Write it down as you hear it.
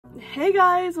Hey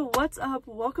guys, what's up?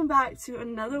 Welcome back to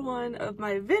another one of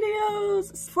my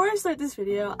videos. Before I start this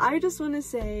video, I just want to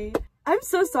say I'm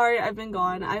so sorry I've been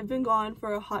gone. I've been gone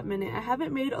for a hot minute. I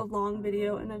haven't made a long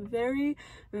video in a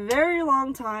very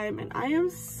long time, and I am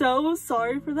so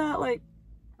sorry for that. Like,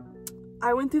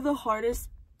 I went through the hardest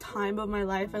time of my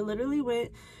life. I literally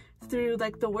went through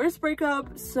like the worst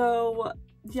breakup. So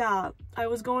yeah, I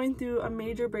was going through a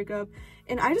major breakup,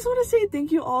 and I just want to say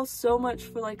thank you all so much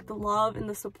for like the love and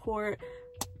the support.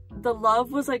 The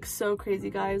love was like so crazy,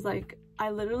 guys. Like,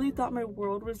 I literally thought my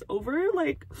world was over.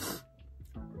 Like,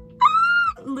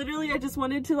 literally I just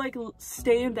wanted to like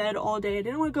stay in bed all day. I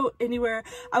didn't want to go anywhere.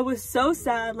 I was so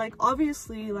sad. Like,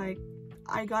 obviously, like,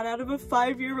 I got out of a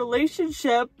 5-year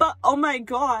relationship, but oh my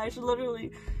gosh,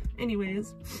 literally.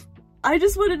 Anyways, I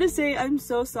just wanted to say I'm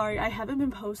so sorry I haven't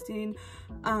been posting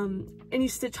any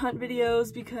stitch hunt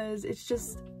videos because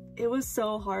it was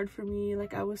so hard for me.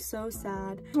 Like, I was so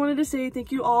sad. I wanted to say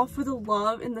thank you all for the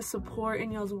love and the support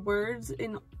and y'all's words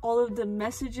and all of the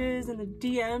messages and the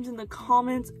DMs and the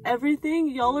comments, everything.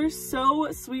 Y'all are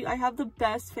so sweet. I have the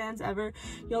best fans ever.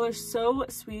 Y'all are so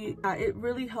sweet. It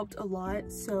really helped a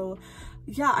lot. So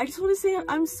yeah, I just want to say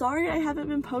I'm sorry I haven't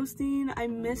been posting. I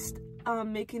missed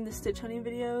making the stitch hunting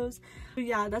videos. But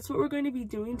yeah, that's what we're going to be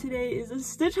doing today, is a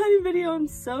stitch hunting video. I'm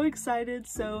so excited,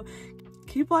 so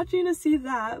keep watching to see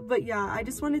that. But yeah, I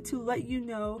just wanted to let you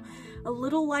know a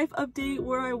little life update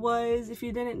where I was. If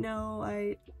you didn't know,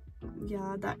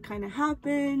 yeah, that kind of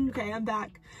happened. Okay, I'm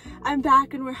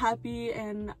back and we're happy,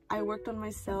 and I worked on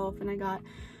myself, and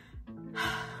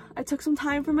I took some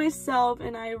time for myself,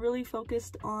 and I really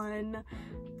focused on,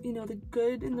 you know, the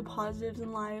good and the positives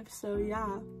in life. So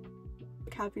yeah,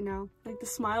 happy now. Like, the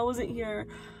smile wasn't here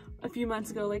a few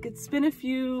months ago. Like, it's been a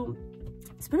few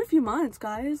months,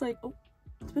 guys. Like, oh,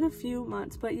 it's been a few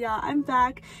months. But yeah, I'm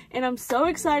back, and I'm so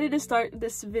excited to start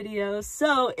this video.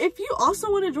 So if you also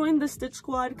want to join the Stitch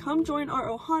Squad, come join our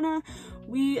Ohana.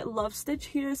 We love Stitch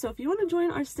here. So if you want to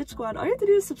join our Stitch Squad, all you have to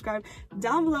do is subscribe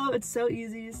down below. It's so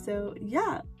easy. So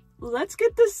yeah, let's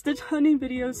get this stitch hunting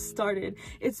video started.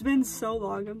 It's been so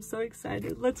long. I'm so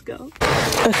excited. Let's go.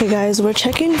 Okay guys, we're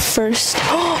checking first.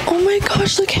 Oh my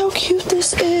gosh, look how cute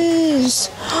this is.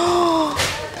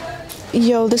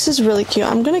 Yo, this is really cute.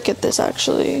 I'm gonna get this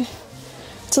actually.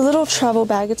 It's a little travel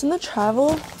bag. It's in the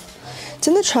travel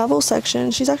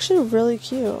section. She's actually really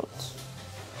cute.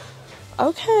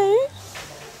 Okay,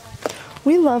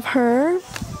 we love her.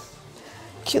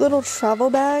 Cute little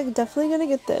travel bag. Definitely gonna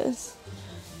get this.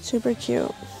 Super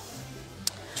cute.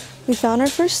 We found our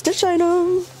first stitch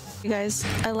item. You guys,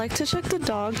 I like to check the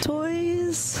dog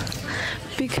toys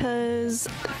because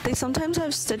they sometimes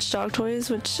have stitched dog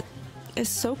toys, which is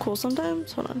so cool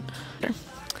sometimes. Hold on.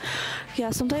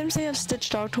 Yeah, sometimes they have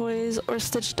stitched dog toys or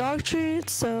stitched dog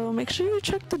treats, so make sure you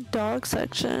check the dog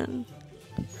section.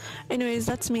 Anyways,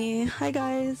 that's me. Hi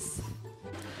guys.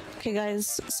 Okay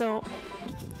guys, so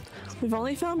we've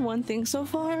only found one thing so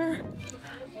far,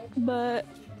 but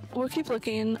we'll keep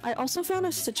looking. I also found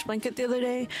a stitch blanket the other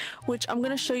day, which I'm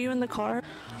gonna show you in the car.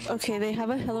 Okay, they have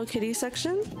a Hello Kitty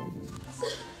section.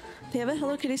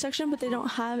 But they don't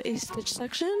have a stitch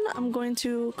section. I'm going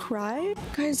to cry.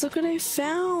 Guys, look what I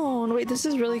found. Wait, this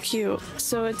is really cute.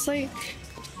 So it's like,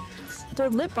 they're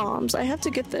lip balms. I have to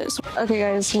get this. Okay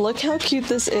guys, look how cute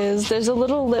this is. There's a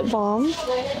little lip balm,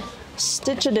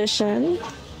 Stitch edition.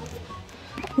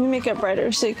 Let me make it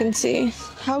brighter so you can see.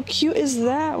 How cute is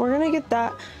that? We're gonna get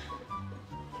that.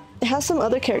 It has some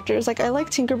other characters. Like, I like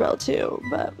Tinkerbell too,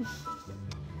 but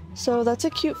so that's a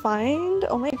cute find.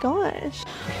 Oh my gosh.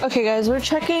 Okay guys, we're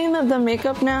checking the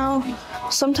makeup now.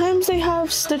 Sometimes they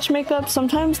have stitch makeup,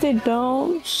 sometimes they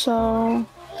don't, so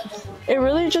it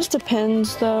really just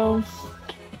depends though.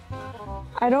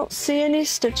 I don't see any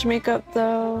stitch makeup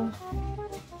though.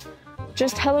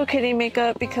 Just Hello Kitty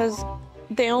makeup because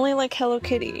they only like Hello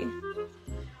Kitty.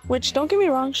 Which, don't get me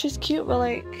wrong, she's cute, but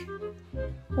like,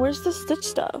 where's the stitch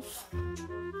stuff?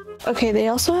 Okay, they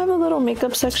also have a little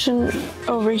makeup section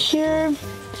over here.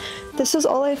 This is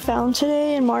all I found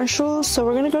today in Marshall's, so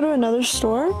we're gonna go to another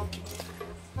store.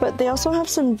 But they also have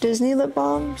some Disney lip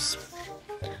balms.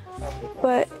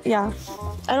 But yeah,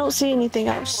 I don't see anything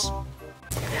else.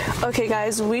 Okay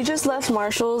guys, we just left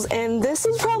Marshall's, and this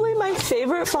is probably my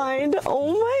favorite find.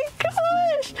 Oh my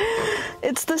gosh!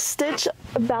 It's the Stitch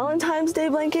Valentine's Day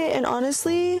blanket, and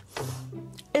honestly,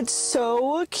 it's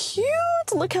so cute.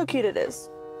 Look how cute it is.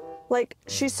 Like,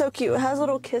 she's so cute. It has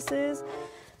little kisses,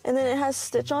 and then it has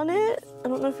Stitch on it. I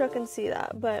don't know if y'all can see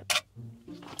that, but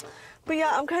But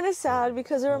yeah, I'm kind of sad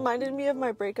because it reminded me of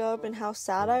my breakup and how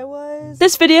sad I was.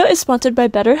 This video is sponsored by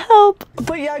BetterHelp.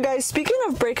 But yeah, guys, speaking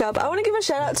of breakup, I want to give a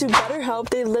shout out to BetterHelp.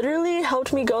 They literally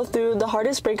helped me go through the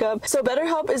hardest breakup. So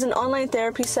BetterHelp is an online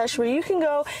therapy session where you can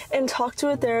go and talk to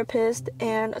a therapist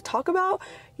and talk about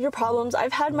your problems.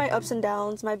 I've had my ups and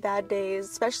downs, my bad days,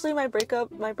 especially my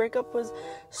breakup. My breakup was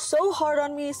so hard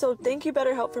on me, so thank you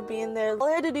BetterHelp for being there. All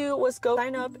I had to do was go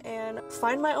sign up and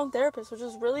find my own therapist, which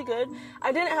was really good.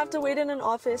 I didn't have to wait in an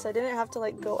office. I didn't have to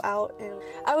like go out, and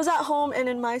I was at home and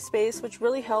in my space, which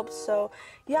really helped. So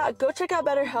yeah, go check out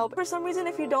BetterHelp. For some reason,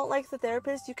 if you don't like the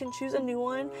therapist, you can choose a new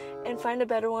one and find a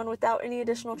better one without any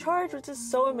additional charge, which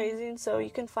is so amazing. So you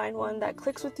can find one that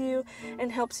clicks with you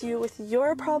and helps you with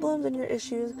your problems and your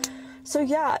issues. So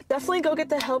yeah, definitely go get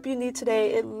the help you need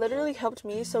today. It literally helped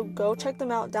me, so go check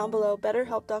them out down below,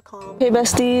 betterhelp.com. Okay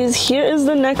besties, here is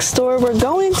the next store we're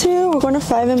going to. We're going to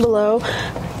 5 and Below.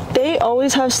 They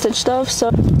always have Stitch stuff,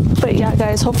 so but yeah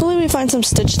guys, hopefully we find some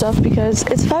Stitch stuff because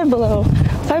it's 5 Below.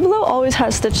 5 Below always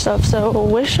has Stitch stuff, so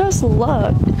wish us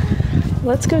luck.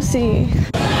 Let's go see.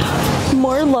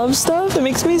 More love stuff. It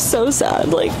makes me so sad.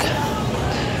 Like,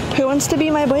 who wants to be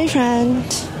my boyfriend?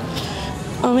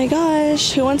 Oh my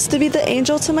gosh, who wants to be the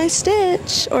angel to my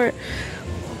Stitch? Or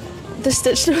the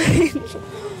Stitch to my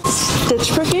Stitch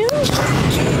perfume?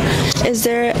 Is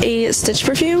there a Stitch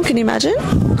perfume? Can you imagine?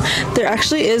 There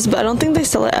actually is, but I don't think they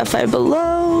sell it at 5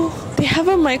 Below. They have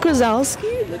a Mike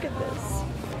Wazowski. Look at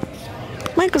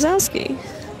this. Mike Wazowski.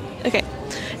 Okay.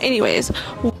 Anyways,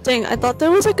 dang, I thought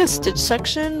there was like a Stitch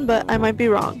section, but I might be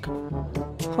wrong.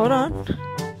 Hold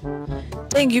on.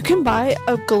 Dang, you can buy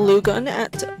a glue gun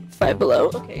at 5 Below.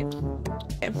 Okay.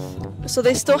 So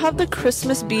they still have the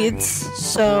Christmas beads,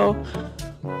 so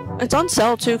it's on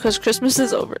sale too because Christmas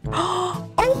is over.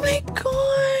 Oh my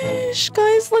gosh,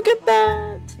 guys, look at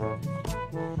that.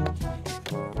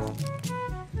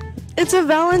 It's a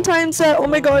Valentine set. Oh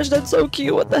my gosh, that's so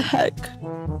cute. What the heck?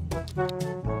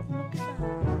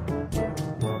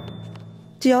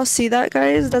 Do y'all see that,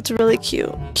 guys? That's really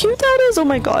cute. Cute that is. Oh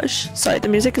my gosh. Sorry, the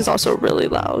music is also really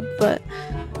loud, but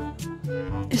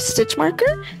is Stitch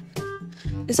marker?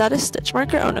 Is that a Stitch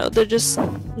marker? Oh no, they're just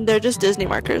Disney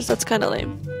markers. That's kind of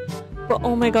lame. But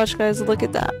oh my gosh, guys, look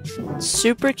at that.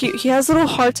 Super cute. He has little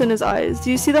hearts in his eyes.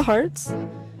 Do you see the hearts?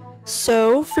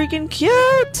 So freaking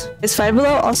cute. This 5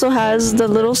 Below also has the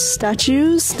little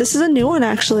statues. This is a new one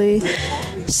actually.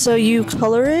 So you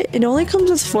color it. It only comes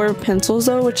with 4 pencils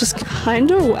though, which is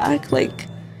kind of whack. Like,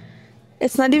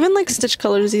 it's not even like Stitch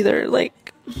colors either.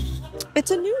 Like,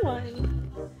 it's a new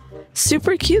one.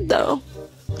 Super cute though.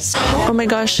 Oh my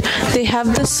gosh, they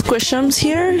have the Squishums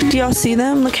here. Do y'all see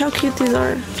them? Look how cute these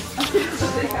are.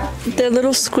 They're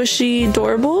little squishy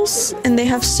doorables, and they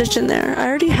have Stitch in there. I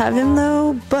already have him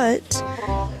though, but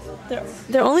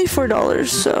they're only $4.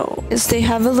 So they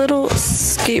have a little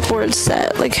skateboard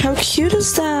set. Like, how cute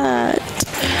is that?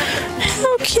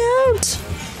 How cute!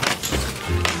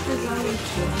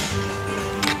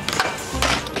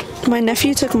 My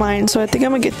nephew took mine, so I think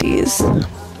I'm gonna get these.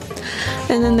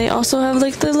 And then they also have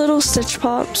like the little Stitch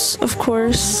Pops, of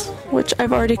course, which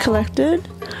I've already collected.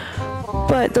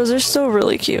 But those are still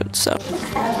really cute, so.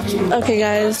 Okay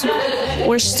guys,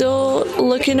 we're still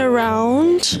looking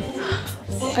around.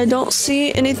 I don't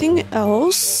see anything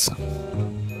else.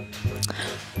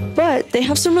 But they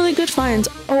have some really good finds.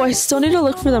 Oh, I still need to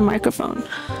look for the microphone.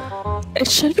 It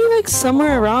should be like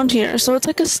somewhere around here. So it's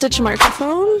like a Stitch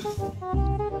microphone.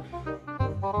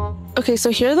 Okay, so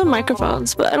here are the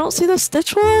microphones, but I don't see the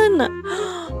Stitch one.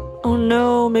 Oh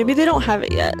no, maybe they don't have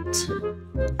it yet.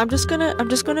 I'm just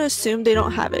gonna assume they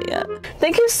don't have it yet.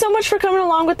 Thank you so much for coming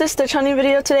along with this Stitch hunting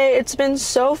video today. It's been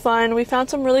so fun. We found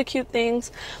some really cute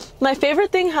things. My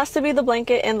favorite thing has to be the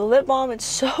blanket and the lip balm. It's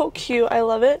so cute. I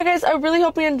love it. Guys, I really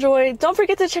hope you enjoyed. Don't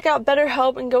forget to check out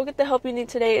BetterHelp and go get the help you need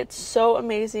today. It's so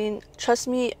amazing. Trust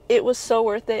me, it was so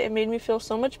worth it. It made me feel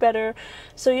so much better.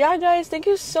 So yeah, guys, thank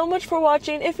you so much for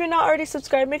watching. If you're not already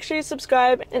subscribed, make sure you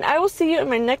subscribe, and I will see you in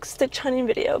my next Stitch hunting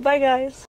video. Bye, guys.